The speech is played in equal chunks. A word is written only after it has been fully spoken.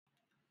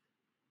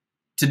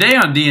Today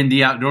on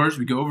D&D Outdoors,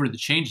 we go over the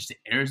changes to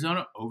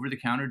Arizona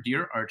over-the-counter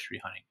deer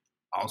archery hunting.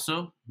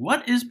 Also,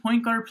 what is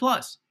Point Guard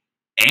Plus?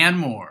 And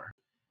more.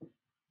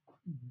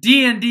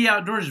 D&D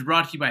Outdoors is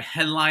brought to you by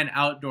Headline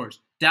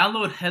Outdoors.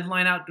 Download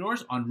Headline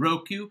Outdoors on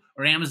Roku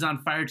or Amazon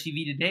Fire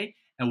TV today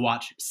and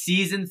watch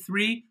Season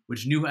 3,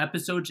 which new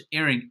episodes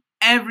airing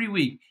every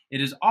week.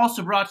 It is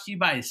also brought to you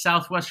by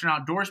Southwestern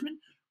Outdoorsman,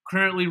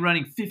 currently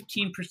running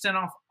 15%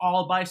 off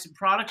all Bison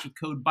products with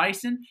code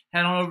BISON.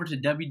 Head on over to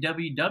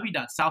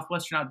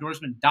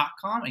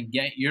www.southwesternoutdoorsman.com and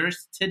get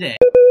yours today.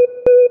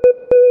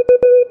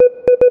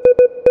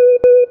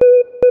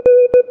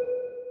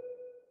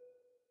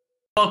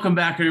 Welcome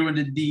back, everyone,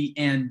 to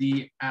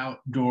D&D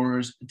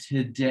Outdoors.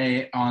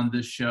 Today on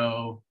the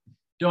show,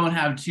 don't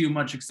have too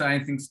much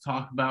exciting things to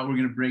talk about. We're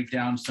going to break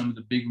down some of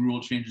the big rule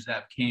changes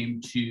that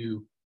came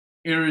to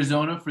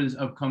Arizona for this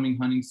upcoming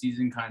hunting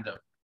season. Kind of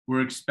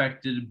were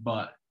expected,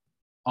 but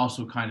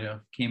also kind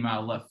of came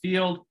out of left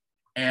field,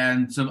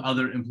 and some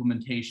other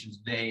implementations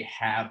they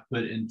have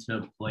put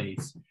into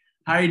place.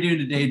 How are you doing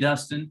today,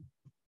 Dustin?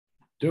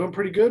 Doing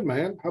pretty good,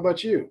 man. How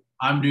about you?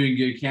 I'm doing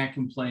good. Can't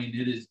complain.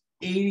 It is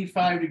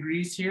 85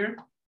 degrees here,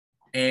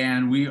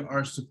 and we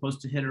are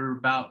supposed to hit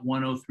about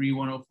 103,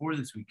 104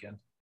 this weekend.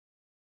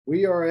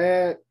 We are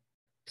at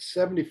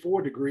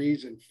 74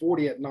 degrees and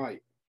 40 at night.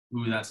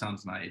 Ooh, that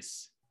sounds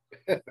nice.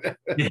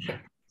 Yeah.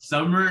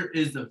 Summer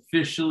is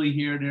officially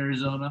here in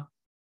Arizona,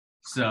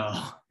 so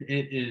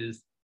it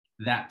is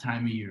that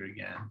time of year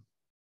again,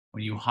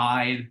 when you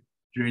hide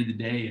during the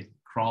day and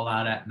crawl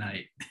out at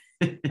night.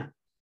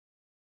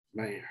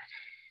 Man,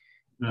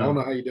 I don't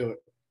know how you do it.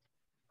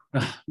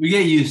 We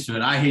get used to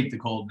it. I hate the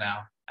cold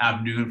now. I've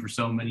been doing it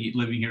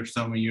living here for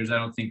so many years. I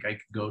don't think I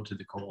could go to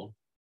the cold,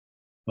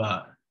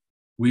 but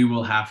we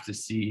will have to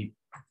see.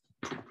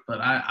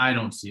 But I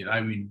don't see it.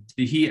 I mean,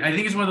 the heat, I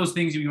think it's one of those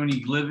things when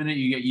you live in it,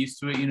 you get used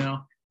to it, you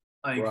know?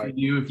 Like right.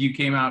 if you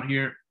came out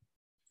here,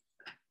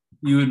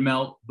 you would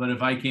melt. But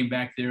if I came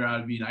back there, I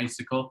would be an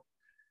icicle.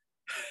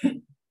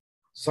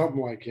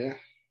 Something like that.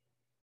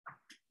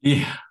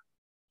 Yeah.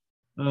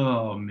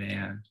 Oh,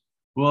 man.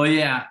 Well,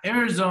 yeah,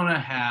 Arizona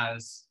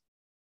has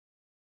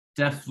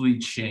definitely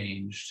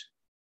changed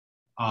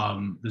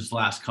this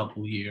last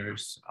couple of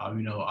years.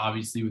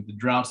 Obviously with the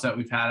droughts that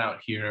we've had out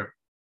here,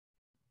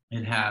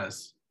 it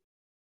has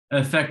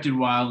affected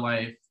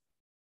wildlife.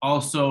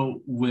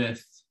 Also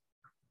with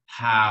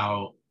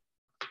how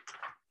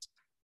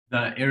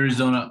the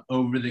Arizona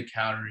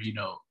over-the-counter,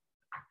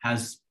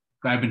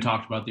 I've been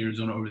talking about the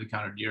Arizona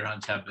over-the-counter deer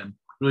hunts have been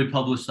really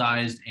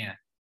publicized and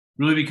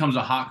really becomes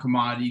a hot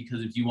commodity,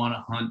 because if you want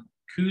to hunt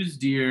Coues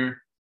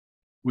deer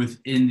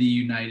within the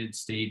United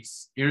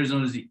States,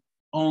 Arizona is the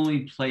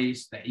only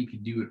place that you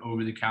can do it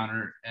over the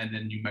counter, and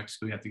then New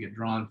Mexico you have to get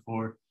drawn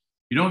for.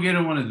 You don't get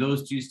in one of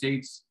those two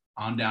states,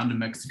 on down to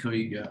Mexico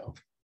you go.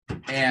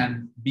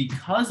 And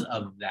because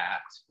of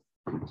that,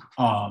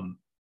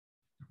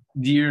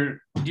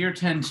 deer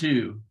tend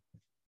to,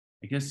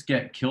 I guess,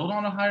 get killed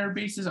on a higher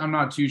basis. I'm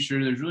not too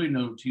sure. There's really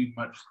no too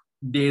much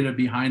data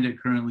behind it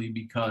currently,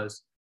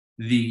 because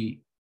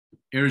the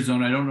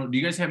Arizona, I don't know. Do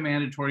you guys have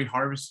mandatory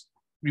harvest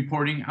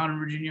reporting out in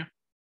Virginia?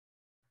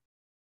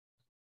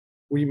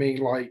 What do you mean,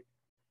 like?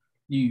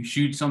 You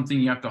shoot something,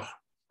 you have to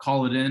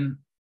call it in?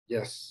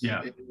 Yes.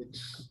 Yeah.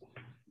 It's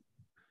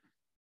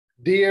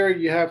deer,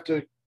 you have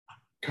to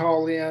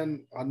call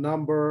in a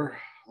number.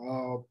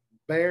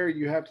 Bear,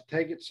 you have to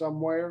take it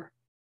somewhere,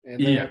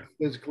 and they have to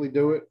physically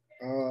do it.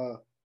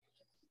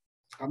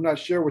 I'm not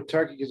sure with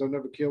turkey because I've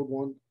never killed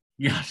one.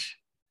 Yes.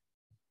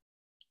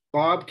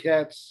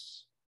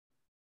 Bobcats,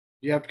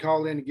 you have to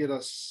call in to get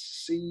a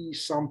C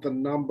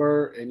something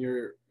number, and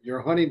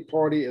your hunting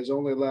party is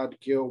only allowed to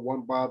kill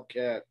one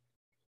bobcat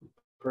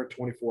per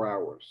 24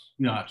 hours.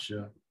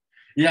 Gotcha.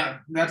 Yeah,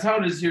 that's how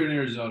it is here in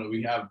Arizona.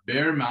 We have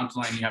bear,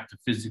 mountain lion, you have to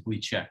physically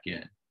check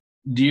in.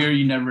 Deer,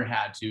 you never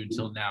had to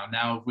until now.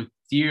 Now with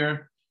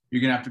deer,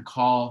 you're going to have to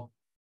call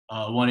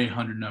a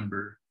 1-800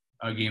 number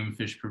Game and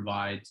Fish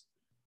provides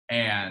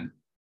and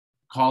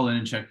call in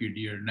and check your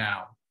deer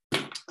now.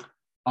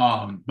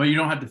 But you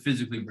don't have to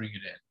physically bring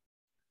it in.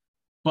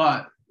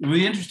 But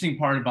the interesting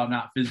part about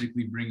not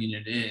physically bringing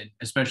it in,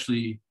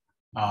 especially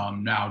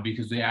now,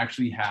 because they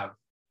actually have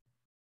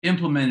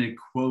implemented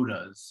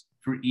quotas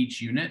for each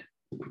unit.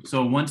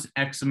 So once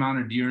X amount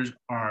of deer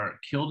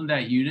are killed in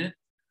that unit,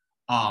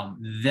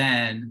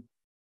 then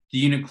the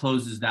unit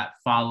closes that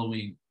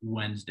following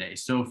Wednesday.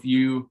 So if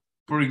you,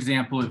 for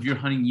example, if you're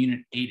hunting unit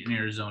 8 in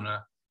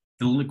Arizona,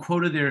 the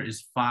quota there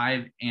is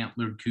 5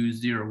 antlered Coues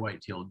deer or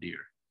white-tailed deer.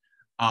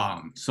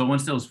 So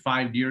once those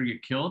 5 deer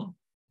get killed,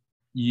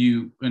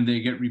 and they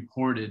get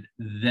reported,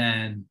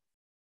 then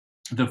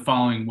the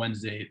following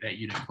Wednesday that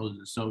unit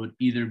closes. So it would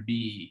either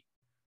be,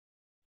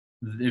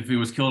 if it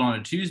was killed on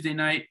a Tuesday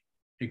night,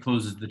 it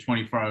closes the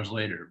 24 hours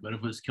later. But if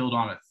it was killed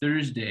on a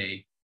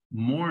Thursday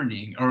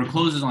morning, or it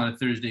closes on a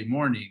Thursday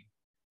morning,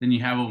 then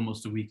you have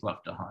almost a week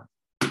left to hunt.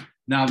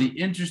 Now, the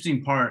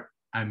interesting part,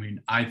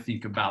 I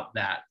think about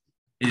that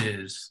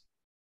is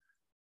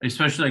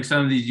especially like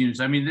some of these units.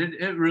 I mean,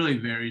 it really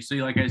varies. So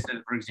like I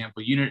said, for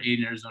example, Unit 8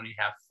 in Arizona, you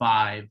have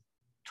 5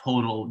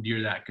 total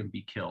deer that can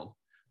be killed.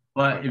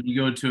 But Right. if you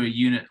go to a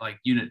unit like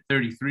Unit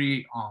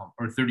 33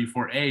 or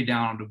 34A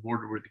down on the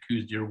border where the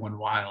Coues deer went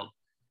wild,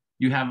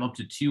 you have up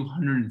to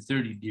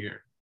 230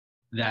 deer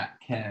that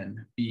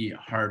can be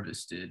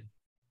harvested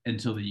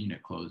until the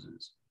unit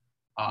closes.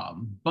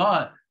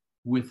 But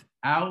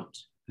without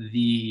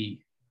the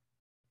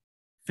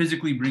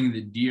physically bringing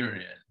the deer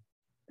in,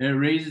 it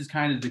raises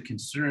kind of the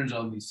concerns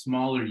of these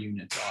smaller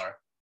units are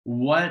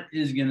what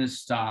is going to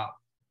stop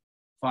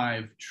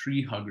 5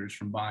 tree huggers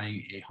from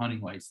buying a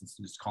hunting license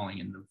and just calling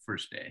in the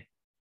first day?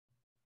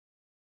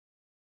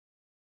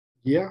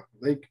 Yeah,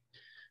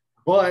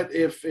 but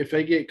if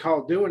they get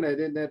caught doing that,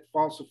 isn't that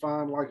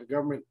falsifying like a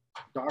government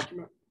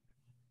document?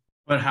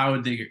 But how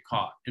would they get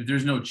caught? If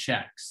there's no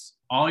checks,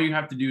 all you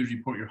have to do is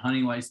report your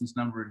hunting license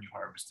number and you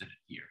harvested it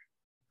here.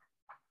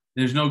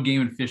 There's no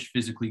Game and Fish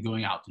physically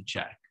going out to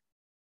check.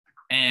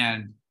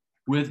 And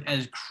with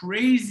as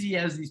crazy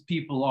as these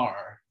people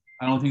are,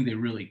 I don't think they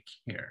really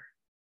care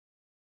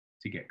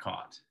to get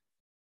caught.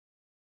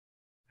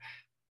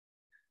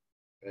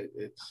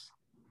 It's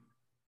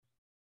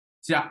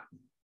yeah.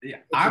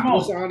 I'm a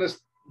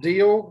dishonest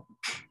deal.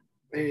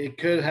 It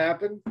could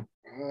happen.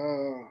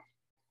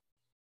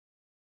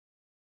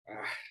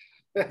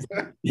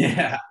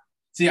 Yeah.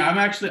 See,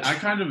 I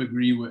kind of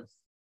agree with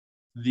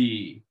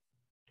the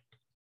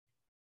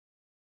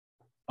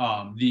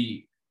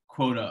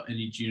quota in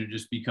each unit,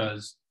 just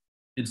because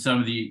in some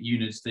of the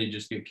units they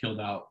just get killed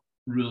out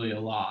really a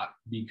lot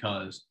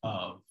because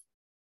of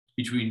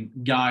between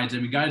guides. I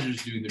mean, guides are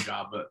just doing their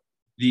job, but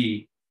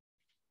the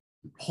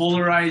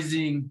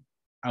polarizing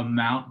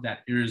amount that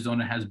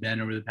Arizona has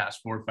been over the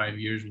past 4 or 5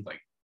 years with like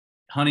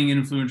hunting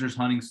influencers,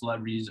 hunting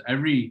celebrities,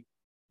 every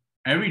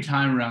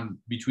time around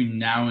between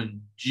now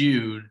and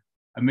June,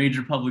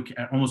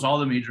 almost all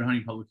the major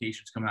hunting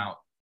publications come out,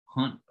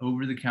 hunt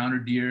over-the-counter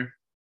deer,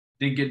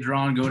 didn't get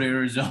drawn, go to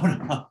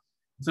Arizona.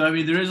 So, I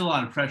mean, there is a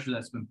lot of pressure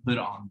that's been put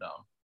on them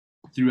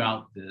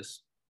throughout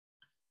this.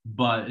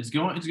 But it's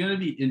going to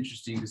be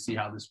interesting to see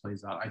how this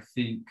plays out. I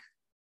think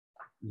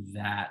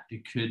that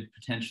it could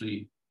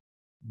potentially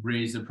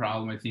raise the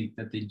problem. I think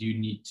that they do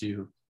need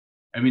to.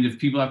 I mean, if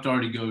people have to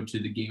already go to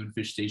the Game and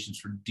Fish stations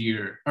for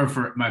deer, or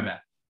for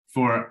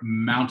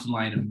mountain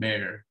lion and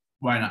bear,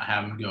 why not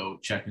have them go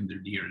check in their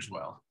deer as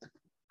well?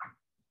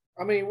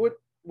 I mean,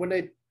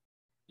 when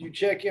you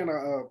check in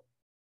a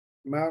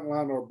mountain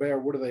lion or a bear,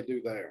 what do they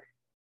do there?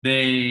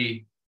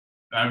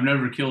 I've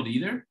never killed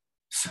either.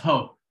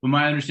 So, but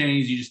my understanding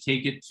is you just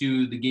take it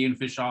to the Game and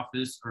Fish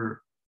office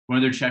or one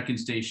of their check-in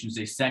stations.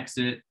 They sex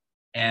it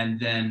and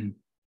then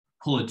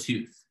pull a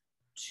tooth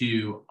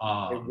to.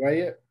 They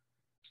weigh it?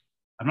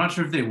 I'm not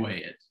sure if they weigh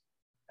it.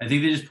 I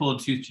think they just pull a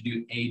tooth to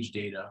do age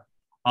data.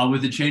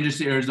 With the changes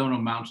to Arizona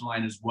mountain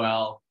lion as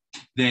well,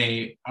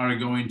 they are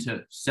going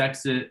to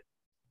sex it,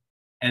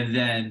 and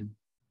then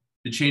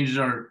the changes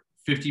are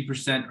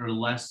 50% or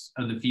less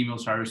of the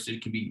females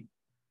harvested can be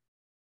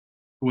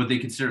what they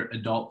consider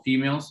adult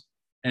females,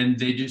 and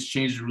they just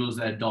changed the rules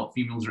that adult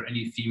females are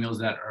any females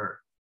that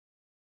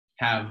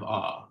have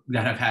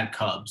had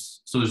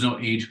cubs. So there's no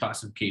age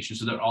classification.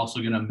 So they're also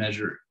going to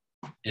measure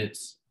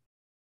its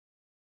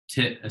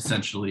tit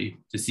essentially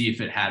to see if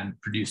it hadn't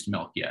produced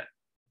milk yet.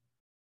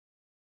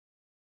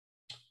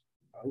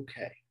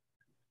 Okay.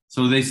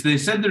 So they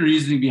said the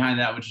reasoning behind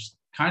that, which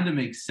kind of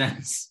makes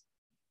sense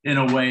in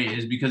a way,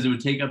 is because it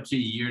would take up to a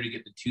year to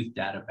get the tooth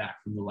data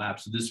back from the lab.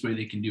 So this way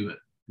they can do it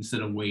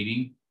instead of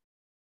waiting.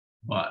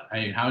 But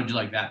hey, how would you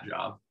like that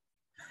job?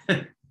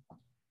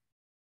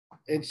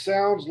 It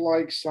sounds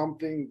like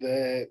something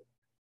that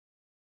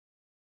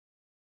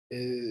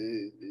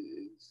is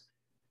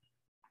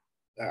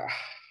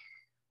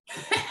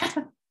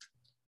I'm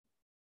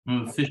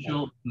an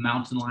official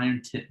mountain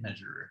lion tit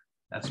measurer.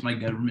 That's my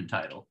government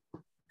title.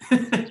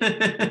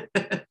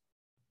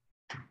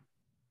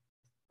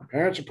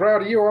 Parents are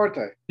proud of you, aren't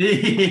they?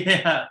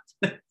 Yeah.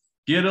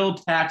 Good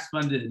old tax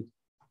funded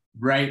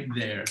right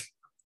there.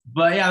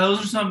 But yeah,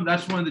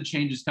 that's one of the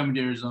changes coming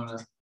to Arizona.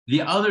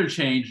 The other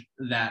change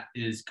that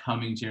is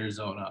coming to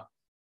Arizona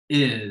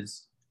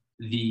is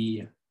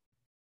the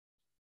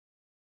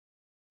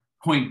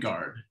point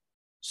guard.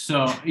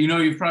 So, have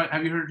you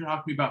heard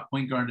talk to me about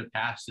point guard in the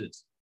past? It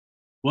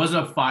was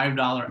a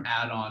 $5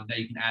 add-on that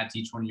you can add to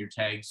each one of your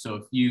tags. So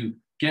if you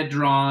get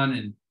drawn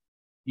and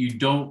you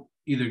don't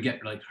either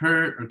get like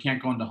hurt or can't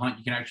go on the hunt,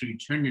 you can actually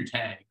return your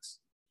tags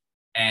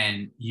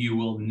and you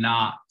will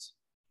not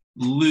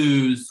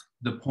lose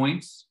the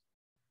points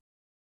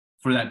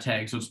for that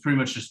tag. So it's pretty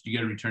much just you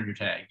got to return your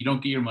tag. You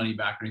don't get your money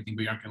back or anything,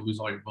 but you aren't going to lose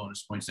all your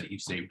bonus points that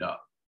you've saved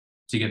up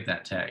to get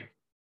that tag.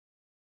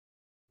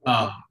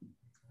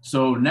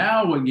 So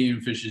now what Game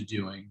and Fish is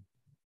doing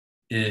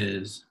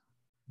is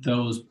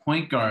those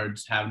point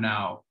guards have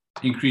now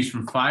increased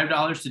from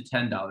 $5 to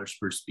 $10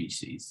 per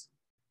species.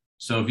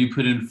 So if you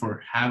put in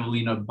for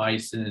javelina,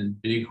 bison,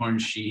 bighorn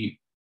sheep,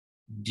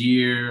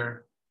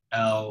 deer,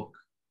 elk,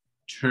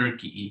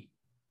 turkey,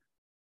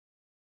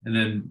 And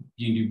then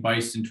you can do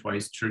bison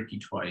twice, turkey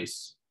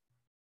twice.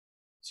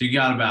 So you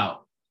got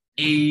about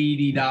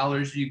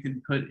 $80 you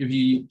can put if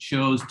you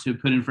chose to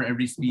put in for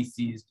every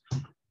species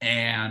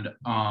and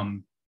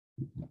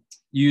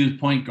use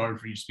point guard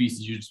for each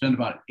species. You'd spend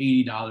about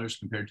 $80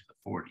 compared to the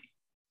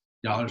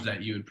 $40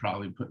 that you would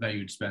probably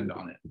spend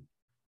on it.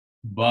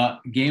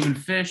 But Game and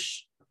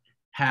Fish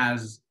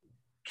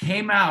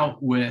came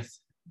out with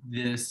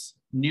this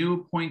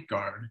new point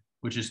guard,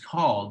 which is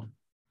called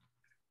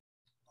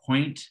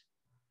Point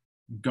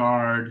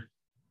Guard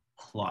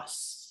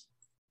Plus.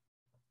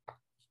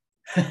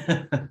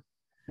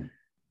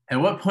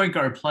 And what Point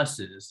Guard Plus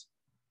is,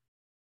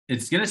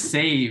 it's going to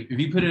save, if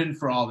you put it in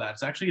for all that,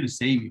 it's actually going to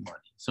save you money.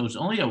 So it's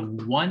only a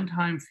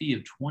one-time fee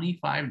of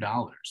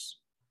 $25.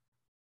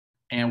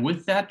 And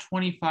with that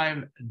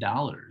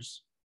 $25,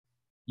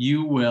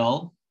 you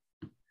will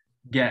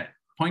get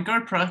Point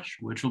Guard Plus,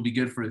 which will be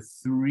good for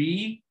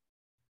 3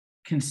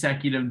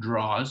 consecutive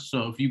draws.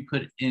 So if you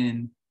put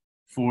in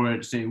for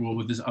it, say, well,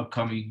 with this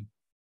upcoming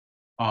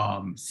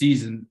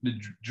season, the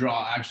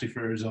draw actually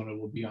for Arizona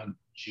will be on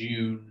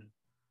June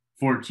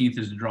 14th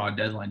is the draw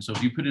deadline. So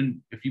if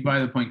you buy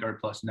the Point Guard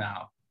Plus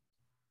now,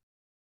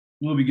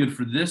 it will be good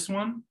for this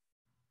one.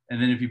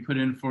 And then if you put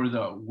in for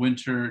the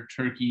winter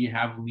turkey,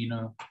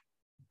 javelina,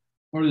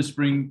 or the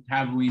spring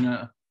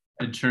javelina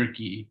and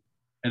turkey,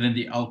 and then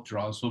the elk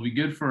draws, so it'll be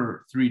good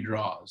for 3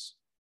 draws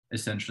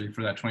essentially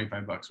for that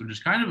 $25, which is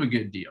kind of a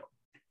good deal.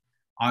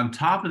 On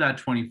top of that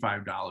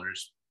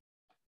 $25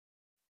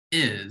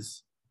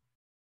 is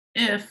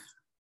if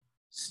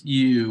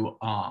you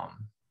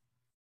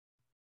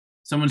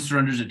someone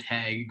surrenders a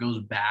tag, it goes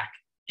back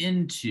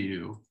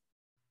into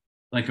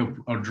like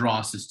a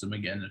draw system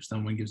again if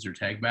someone gives their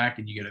tag back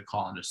and you get a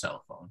call on a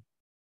cell phone.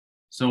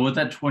 So what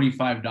that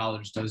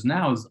 $25 does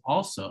now is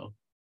also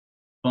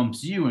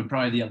bumps you and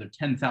probably the other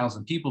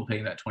 10,000 people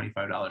paying that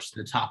 $25 to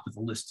the top of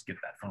the list to get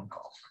that phone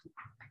call.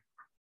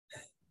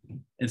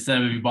 Instead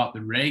of if you bought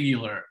the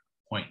regular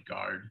point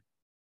guard,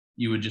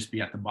 you would just be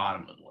at the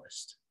bottom of the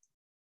list.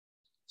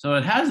 So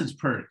it has its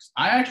perks.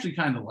 I actually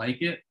kind of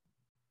like it.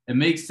 It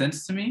makes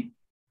sense to me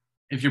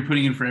if you're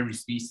putting in for every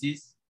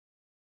species.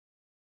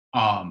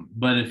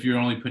 But if you're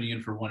only putting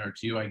in for 1 or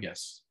 2, I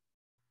guess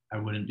I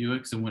wouldn't do it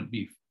because it wouldn't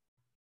be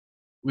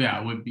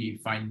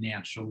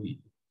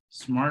financially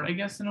smart, I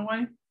guess, in a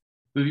way.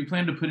 But if you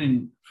plan to put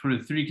in for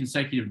 3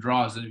 consecutive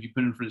draws, and if you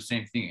put in for the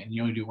same thing and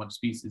you only do 1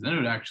 species, then it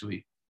would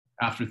actually,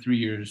 after 3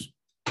 years,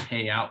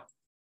 pay out.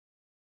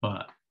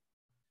 But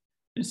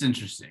it's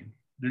interesting.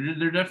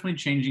 They're definitely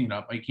changing it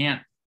up.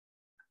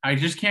 I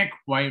just can't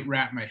quite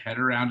wrap my head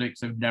around it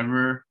because I've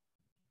never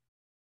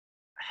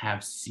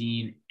have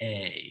seen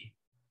a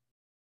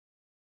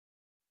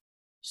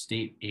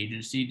state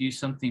agency do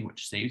something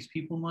which saves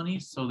people money.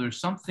 So there's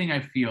something I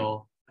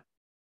feel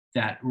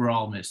that we're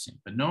all missing,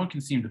 but no one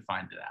can seem to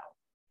find it out.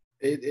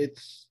 They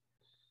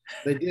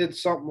did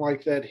something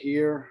like that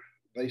here.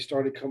 They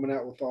started coming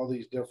out with all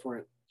these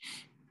different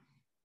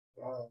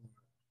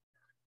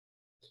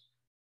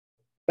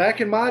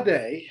back in my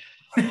day,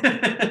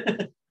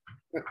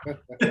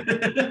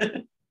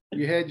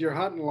 you had your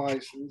hunting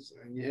license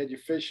and you had your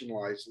fishing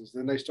license.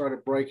 Then they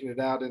started breaking it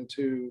out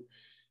into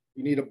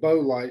you need a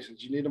bow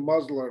license, you need a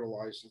muzzleloader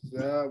license.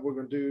 We're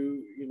going to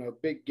do,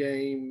 big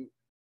game.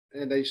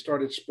 And they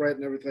started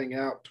spreading everything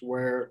out to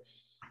where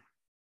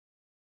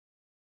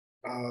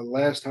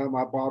last time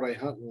I bought a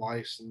hunting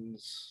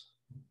license,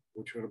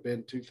 which would have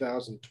been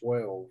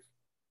 2012,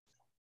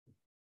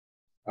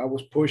 I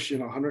was pushing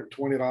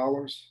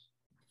 $120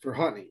 for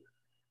hunting.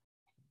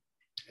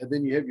 And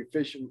then you have your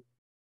fishing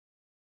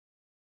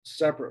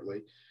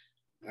separately.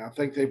 And I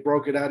think they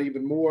broke it out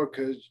even more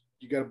because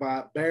you got to buy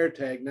a bear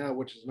tag now,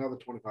 which is another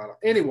 $25.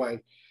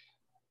 Anyway,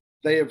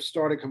 they have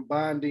started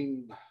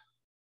combining.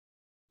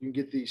 You can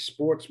get the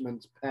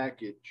sportsman's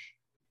package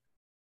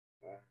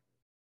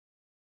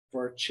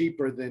for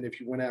cheaper than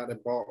if you went out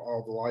and bought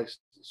all the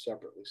licenses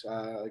separately. So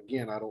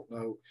I don't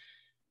know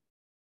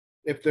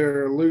if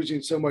they're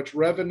losing so much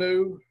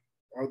revenue.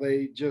 Are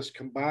they just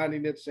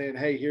combining it, saying,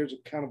 "Hey, here's a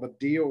kind of a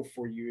deal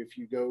for you if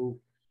you go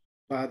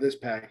buy this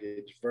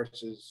package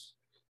versus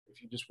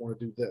if you just want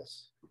to do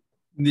this"?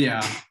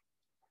 Yeah,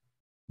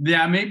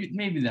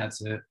 maybe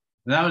that's it.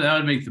 That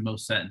would make the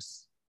most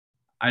sense.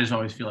 I just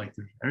always feel like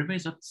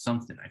everybody's up to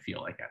something. I feel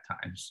like at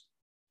times,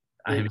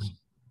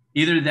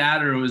 either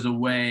that or it was a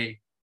way.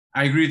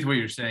 I agree with what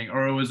you're saying,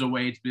 or it was a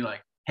way to be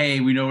like,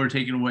 "Hey, we know we're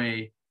taking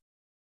away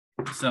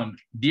some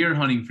deer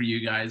hunting for you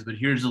guys, but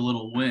here's a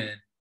little win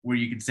where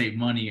you can save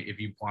money if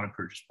you want to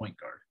purchase point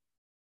guard."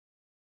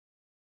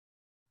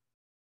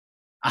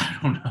 I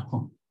don't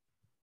know.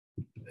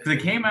 Because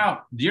it came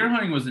out, deer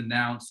hunting was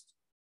announced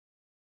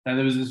that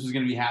this was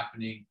going to be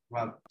happening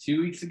about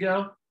 2 weeks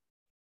ago.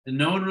 And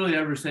no one really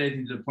ever said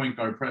anything to the point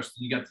guard press.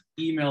 You got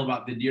the email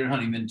about the deer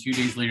hunting. Then 2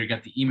 days later,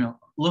 got the email.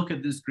 Look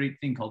at this great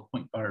thing called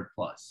Point Guard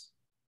Plus.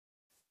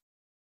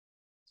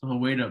 So a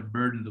way to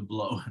burden the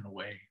blow in a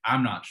way.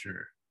 I'm not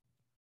sure.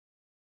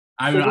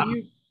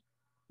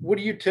 What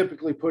do you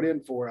typically put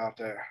in for out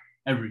there?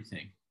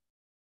 Everything.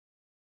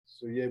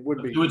 So yeah, it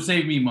would be. It would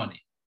save me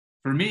money.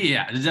 For me,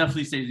 yeah, it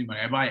definitely saves me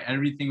money. I buy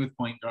everything with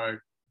Point Guard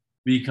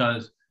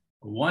because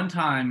one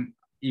time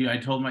I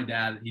told my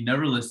dad, he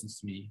never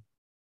listens to me,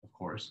 of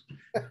course.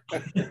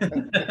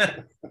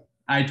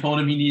 I told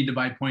him he needed to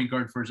buy Point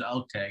Guard for his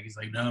elk tag. He's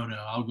like, no,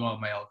 I'll go on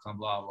my elk hunt,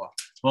 blah, blah.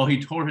 Well,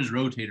 he tore his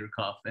rotator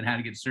cuff and had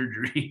to get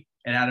surgery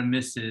and had to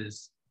miss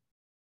his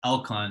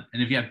elk hunt.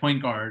 And if he had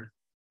Point Guard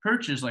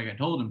purchased like I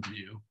told him to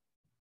do,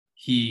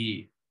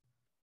 he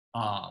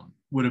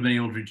would have been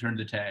able to return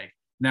the tag.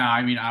 Now,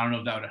 I mean, I don't know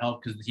if that would have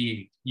helped because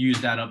he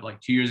used that up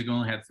like 2 years ago,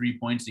 only had 3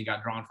 points. And he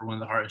got drawn for one of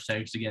the hardest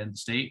tags to get in the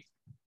state.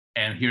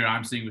 And here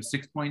I'm sitting with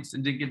 6 points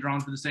and didn't get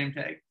drawn for the same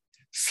tag.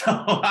 So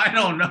I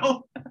don't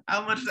know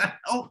how much that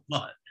helped,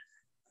 but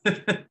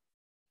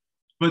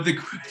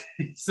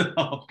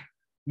so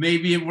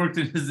maybe it worked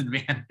in his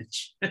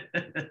advantage.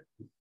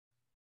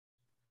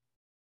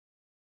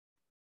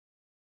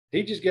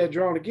 He just got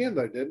drawn again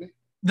though, didn't he?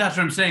 That's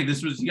what I'm saying.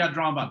 He got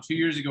drawn about 2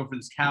 years ago for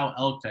this cow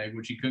elk tag,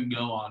 which he couldn't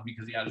go on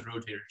because he had his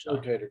rotator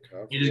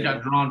cuff. He just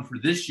got drawn for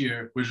this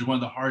year, which is one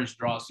of the hardest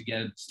draws to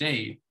get in the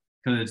state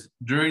because it's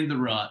during the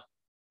rut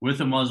with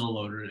a muzzle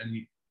loader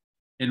and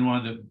in one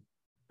of the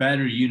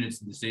better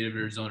units in the state of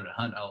Arizona to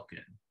hunt elk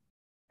in.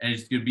 And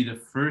it's going to be the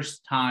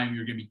first time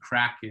you're going to be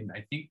cracking.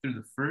 I think they're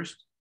the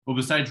first, well,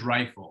 besides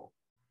rifle,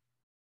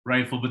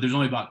 but there's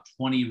only about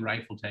 20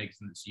 rifle tags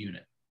in this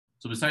unit.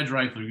 So besides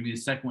rifle, you're going to be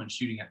the second one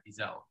shooting at these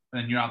elk.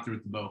 And then you're out there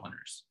with the bow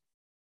hunters.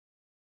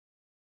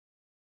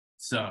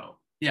 So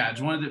yeah,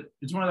 it's one of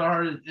the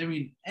hardest. I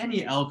mean,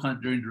 any elk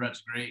hunt during the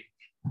rut's great,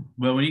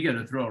 but when you get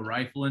to throw a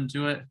rifle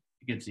into it,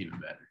 it gets even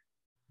better.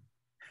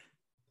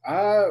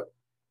 I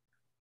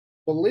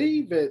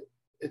believe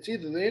it's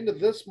either the end of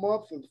this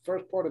month or the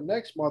first part of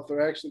next month.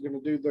 They're actually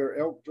going to do their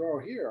elk draw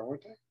here,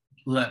 aren't they?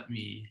 Let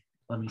me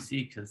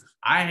see, because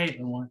I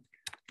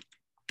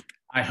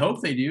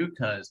hope they do,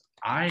 because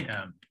I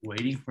am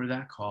waiting for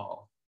that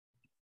call.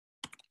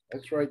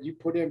 That's right. You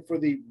put in for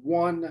the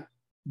one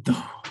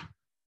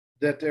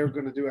that they're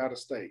going to do out of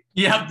state.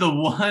 Yeah, the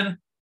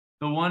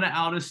one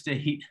out of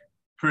state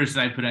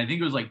person I put in. I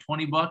think it was like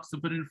 $20 to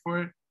put in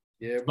for it.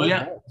 Yeah, but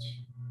yeah,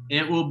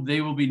 they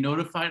will be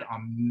notified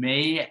on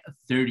May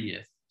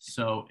 30th.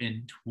 So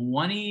in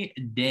 20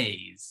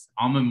 days,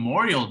 on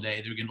Memorial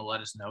Day, they're going to let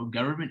us know.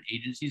 Government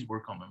agencies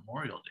work on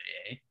Memorial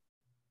Day.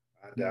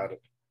 I doubt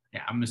it.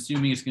 Yeah, I'm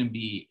assuming it's going to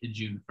be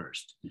June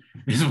 1st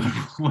is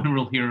when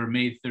we'll hear,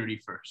 May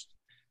 31st.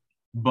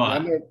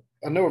 But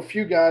I know a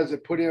few guys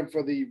that put in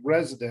for the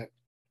resident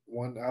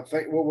one. I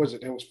think, what was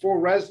it? It was 4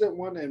 resident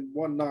one and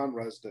 1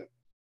 non-resident.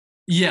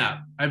 Yeah,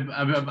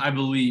 I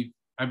believe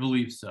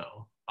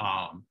so.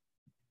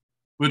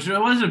 Which it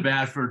wasn't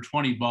bad for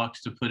 $20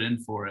 to put in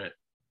for it.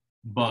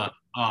 But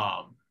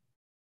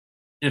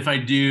if I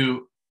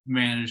do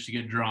manage to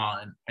get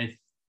drawn, I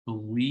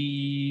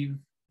believe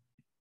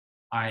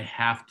I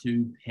have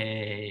to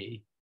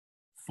pay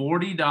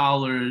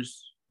 $40,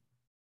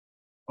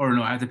 or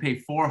no, I have to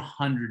pay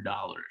 $400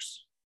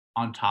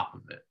 on top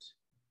of it.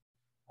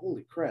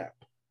 Holy crap.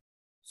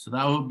 So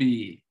that would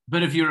be,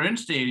 but if you're in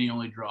state and you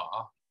only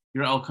draw,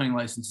 your elk hunting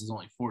license is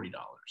only $40.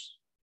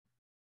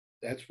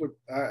 That's what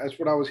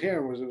I was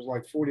hearing, was it was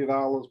like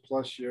 $40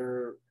 plus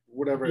your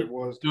whatever it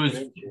was.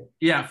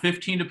 Yeah,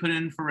 $15 to put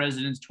in for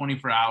residents, $20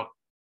 for out.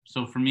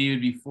 So for me, it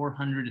would be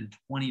 $420,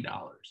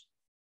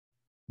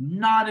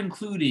 not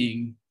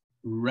including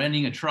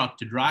renting a truck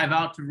to drive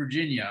out to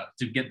Virginia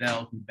to get the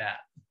elk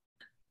back.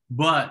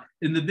 But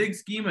in the big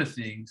scheme of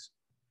things,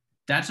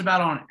 that's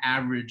about on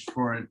average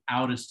for an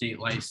out-of-state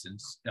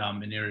license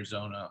in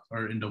Arizona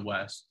or in the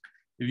West.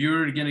 If you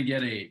were going to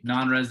get a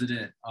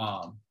non-resident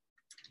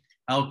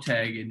elk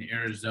tag in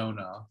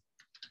Arizona,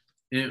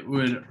 it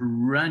would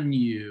run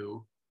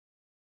you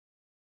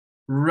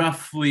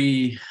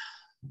roughly,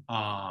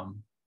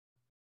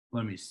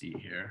 let me see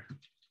here.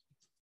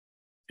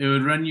 It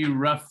would run you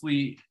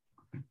roughly,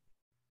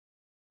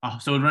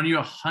 so it would run you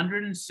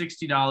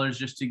 $160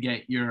 just to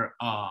get your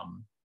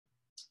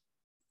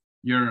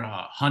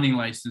hunting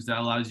license that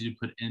allows you to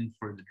put in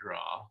for the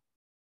draw.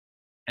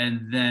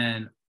 And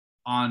then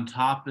on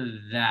top of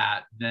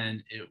that,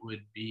 then it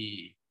would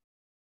be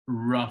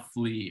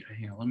roughly,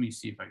 hang on, let me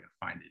see if I can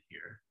find it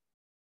here.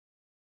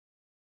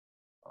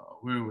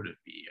 Where would it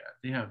be at?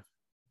 They have,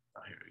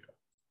 here we go.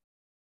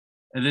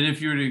 And then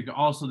if you were to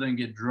also then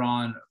get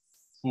drawn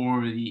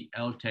for the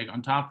elk tag,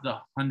 on top of the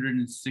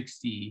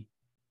 160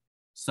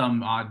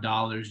 some odd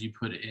dollars you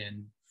put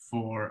in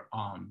for,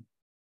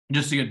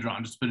 just to get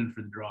drawn, just put in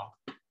for the draw,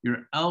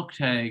 your elk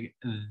tag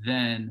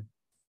then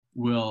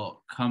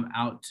will come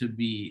out to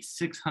be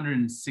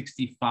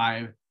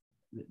 $665.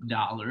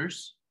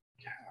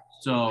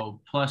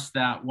 So plus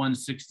that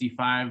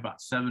 165, about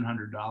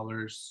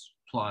 $700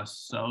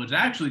 plus. So it's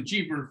actually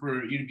cheaper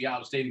for you to be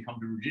out of state and come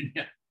to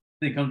Virginia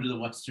than come to the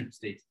Western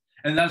states.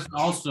 And that's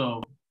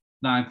also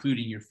not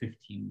including your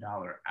 $15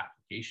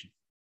 application,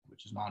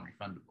 which is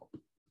non-refundable.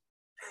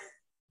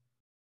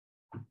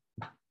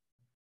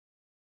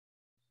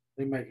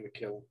 They make it a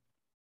killing.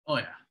 Oh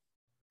yeah.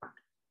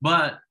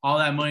 But all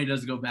that money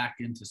does go back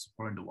into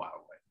supporting the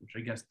wildlife. which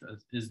I guess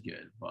is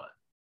good. But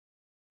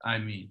I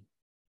mean,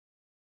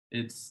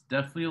 it's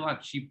definitely a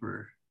lot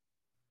cheaper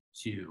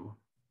to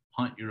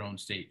hunt your own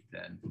state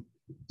than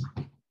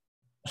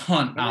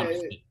hunt out of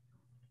state.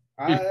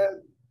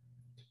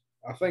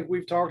 I think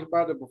we've talked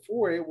about it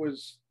before. It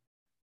was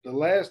the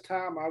last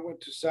time I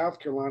went to South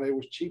Carolina, it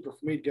was cheaper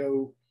for me to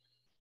go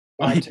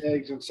buy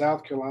tags in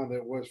South Carolina than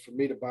it was for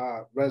me to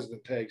buy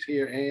resident tags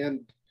here.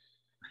 And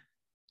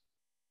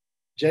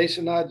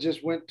Jason and I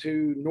just went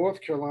to North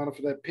Carolina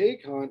for that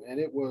pig hunt, and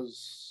it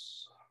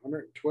was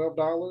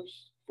 $112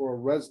 for a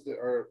resident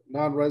or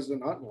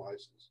non-resident hunting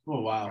license.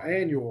 Oh wow!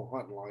 Annual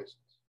hunting license.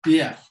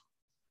 Yeah,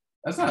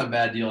 that's not a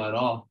bad deal at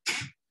all.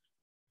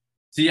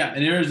 So yeah,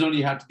 in Arizona,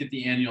 you have to get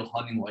the annual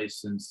hunting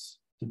license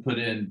to put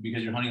in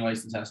because your hunting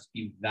license has to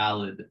be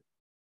valid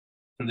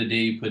from the day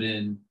you put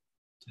in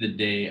to the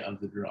day of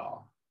the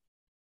draw.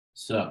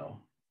 So.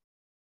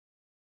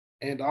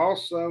 And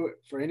also,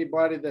 for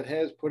anybody that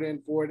has put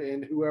in for it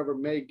and whoever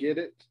may get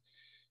it,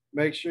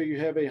 make sure you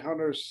have a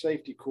hunter's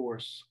safety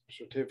course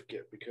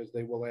certificate because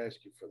they will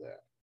ask you for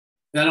that.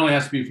 That only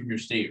has to be from your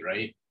state,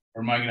 right?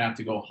 Or am I going to have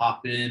to go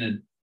hop in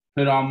and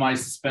put on my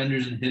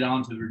suspenders and hit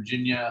on to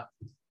Virginia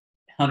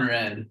Hunter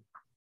Ed?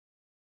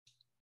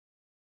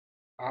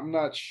 I'm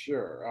not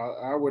sure.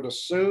 I would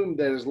assume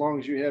that as long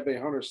as you have a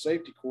hunter's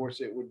safety course,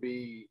 it would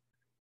be.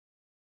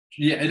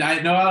 Yeah, and I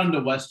know out in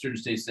the Western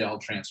states they all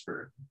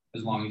transfer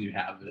as long as you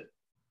have it.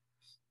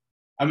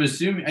 I'm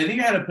assuming. I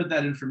think I had to put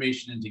that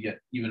information in to get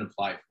even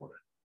apply for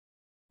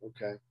it.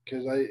 Okay,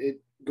 because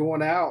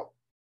going out,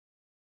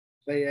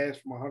 they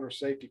asked for my hunter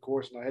safety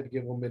course, and I had to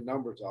give them mid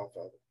numbers off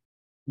of it.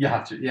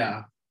 Gotcha.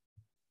 Yeah.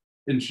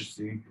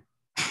 Interesting.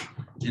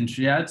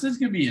 Yeah, it's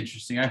gonna be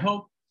interesting. I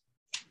hope.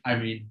 I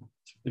mean,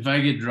 if I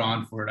get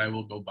drawn for it, I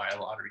will go buy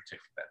a lottery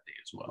ticket that day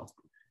as well.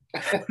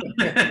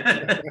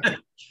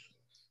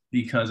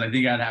 Because I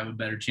think I'd have a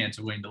better chance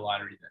of winning the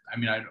lottery than. I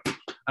mean, I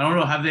don't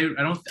know. I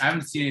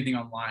haven't seen anything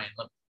online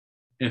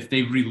if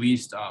they've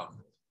released how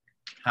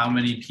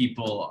many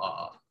people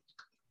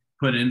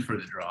put in for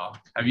the draw.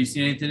 Have you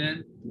seen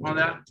anything on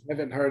that? I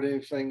haven't heard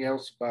anything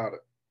else about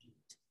it.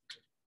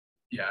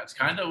 Yeah, it's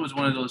kind of was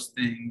one of those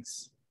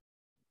things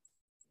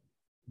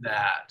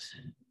that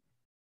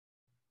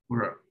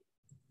were.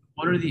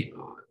 What are the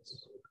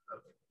odds?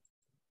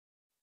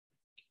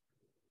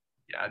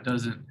 Yeah, it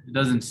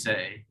doesn't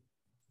say.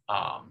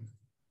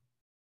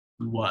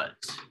 What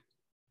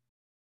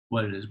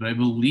it is, but I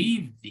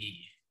believe the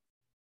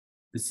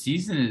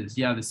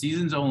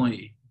season's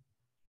only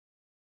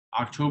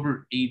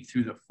October 8th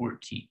through the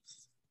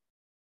 14th.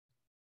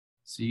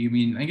 So you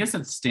mean I guess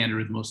that's standard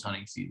with most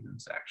hunting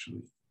seasons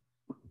actually.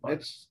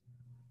 It's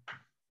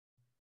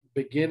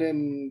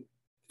beginning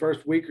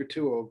first week or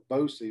two of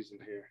bow season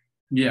here.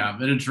 Yeah,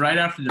 but it's right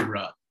after the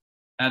rut.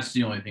 That's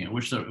the only thing. I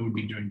wish that it would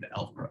be during the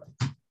elk rut.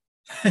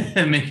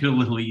 Make it a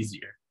little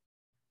easier.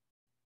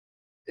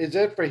 Is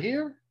that for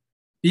here?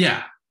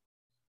 Yeah.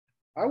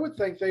 I would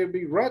think they would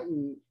be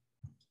rutting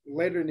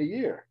later in the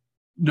year.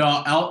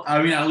 No,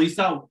 I mean, at least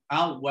out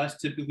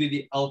west, typically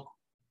the elk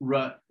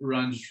rut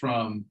runs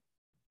from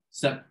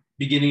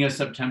beginning of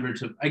September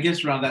to, I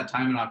guess, around that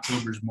time in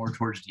October is more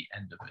towards the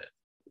end of it.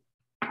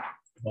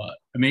 But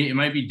I mean, it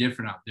might be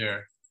different out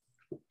there.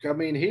 I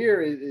mean,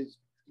 here is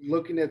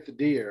looking at the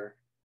deer.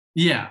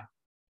 Yeah.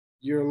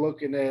 You're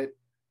looking at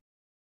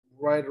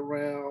right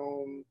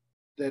around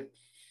that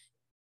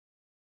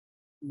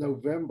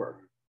November.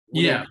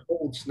 When yeah. the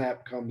cold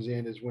snap comes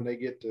in is when they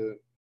get to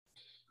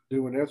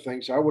doing their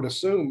thing. So I would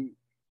assume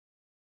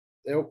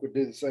elk would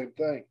do the same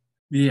thing.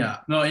 Yeah.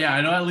 No, yeah.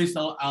 I know at least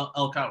elk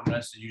out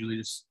west is usually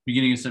just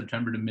beginning of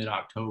September to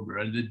mid-October.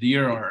 And the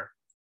deer are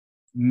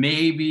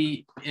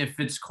maybe, if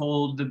it's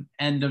cold, the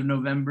end of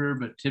November,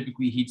 but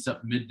typically heats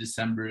up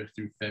mid-December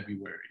through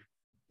February.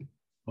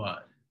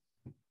 But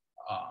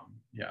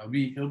yeah,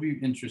 it'll be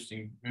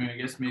interesting. I mean, I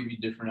guess maybe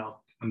different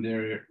elk in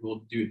there will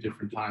do it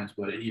different times,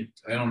 but I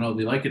don't know.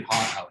 They like it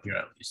hot out here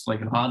at least,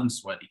 like it hot and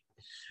sweaty.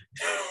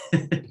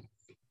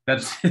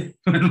 That's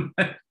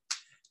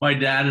my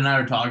dad and I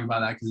were talking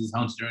about that because his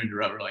hunts during the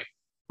rut. We're like,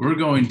 we're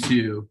going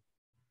to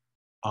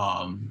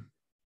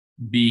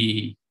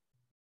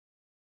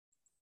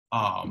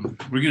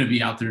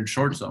be out there in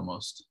shorts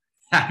almost,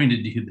 having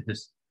to do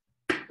this.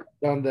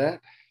 Done that.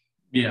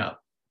 Yeah.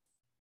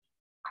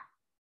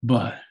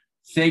 But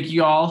thank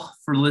you all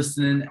for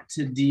listening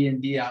to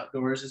D&D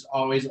Outdoors. As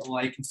always,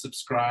 like and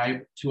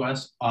subscribe to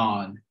us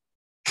on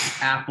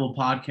Apple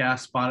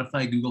Podcasts,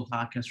 Spotify, Google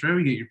Podcasts, wherever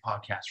you get your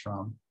podcasts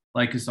from.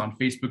 Like us on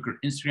Facebook or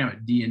Instagram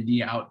at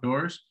D&D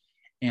Outdoors.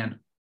 And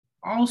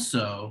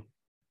also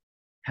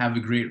have a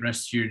great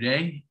rest of your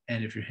day.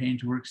 And if you're heading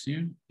to work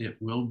soon, it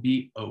will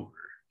be over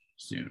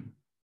soon.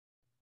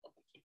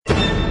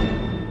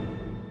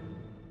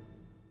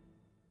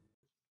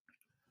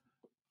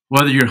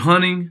 Whether you're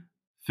hunting,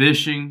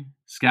 fishing,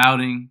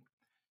 scouting,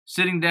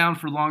 sitting down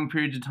for long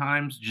periods of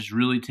times just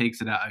really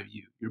takes it out of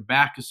you. Your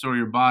back is sore,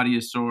 your body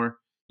is sore.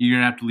 You're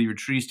going to have to leave your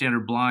tree stand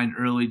or blind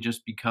early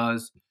just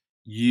because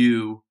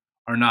you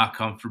are not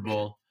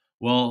comfortable.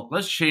 Well,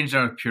 let's change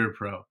that with Pure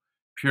Pro.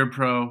 Pure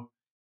Pro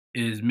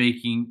is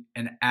making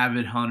an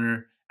avid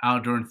hunter,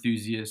 outdoor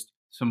enthusiast,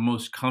 some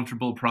most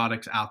comfortable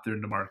products out there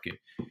in the market.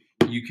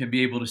 You can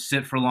be able to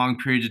sit for long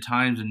periods of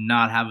times and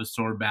not have a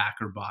sore back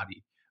or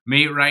body.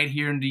 Made right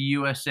here in the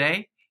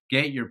USA.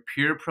 Get your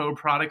Pure Pro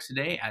products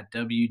today at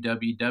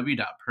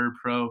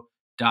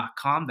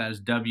www.purpro.com. That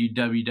is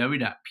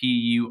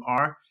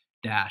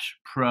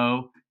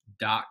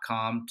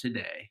www.pur-pro.com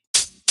today.